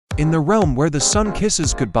in the realm where the sun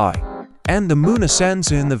kisses goodbye, and the moon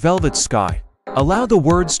ascends in the velvet sky. Allow the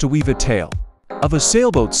words to weave a tale of a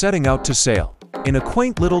sailboat setting out to sail in a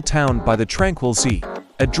quaint little town by the tranquil sea.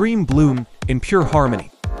 A dream bloomed in pure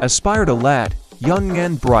harmony. Aspired a lad, young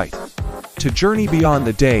and bright, to journey beyond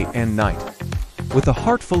the day and night. With a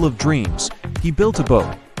heart full of dreams, he built a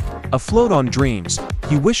boat. Afloat on dreams,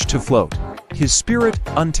 he wished to float, his spirit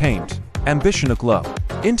untamed, ambition aglow.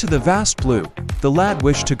 Into the vast blue, the lad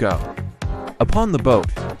wished to go. Upon the boat,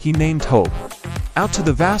 he named Hope. Out to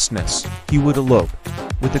the vastness, he would elope.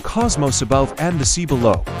 With the cosmos above and the sea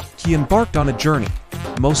below, he embarked on a journey,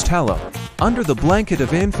 most hollow. Under the blanket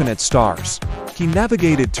of infinite stars, he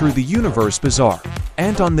navigated through the universe bizarre,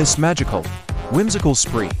 and on this magical, whimsical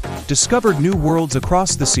spree, discovered new worlds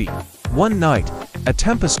across the sea. One night, a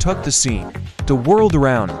tempest took the scene, the world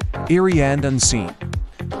around, eerie and unseen.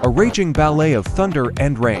 A raging ballet of thunder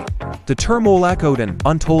and rain, the turmoil echoed an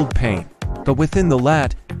untold pain. But within the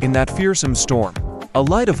lad, in that fearsome storm, a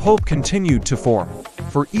light of hope continued to form.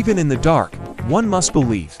 For even in the dark, one must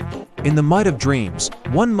believe. In the might of dreams,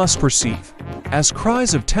 one must perceive. As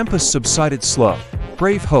cries of tempest subsided slow,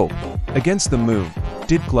 brave hope, against the moon,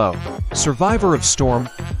 did glow. Survivor of storm,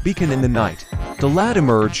 beacon in the night, the lad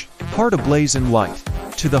emerged, heart ablaze in light.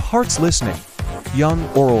 To the hearts listening, young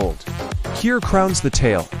or old, here crowns the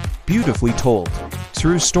tale, beautifully told.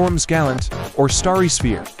 Through storms gallant, or starry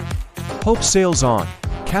sphere, hope sails on,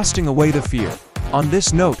 casting away the fear. On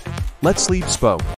this note, let's leave spoke.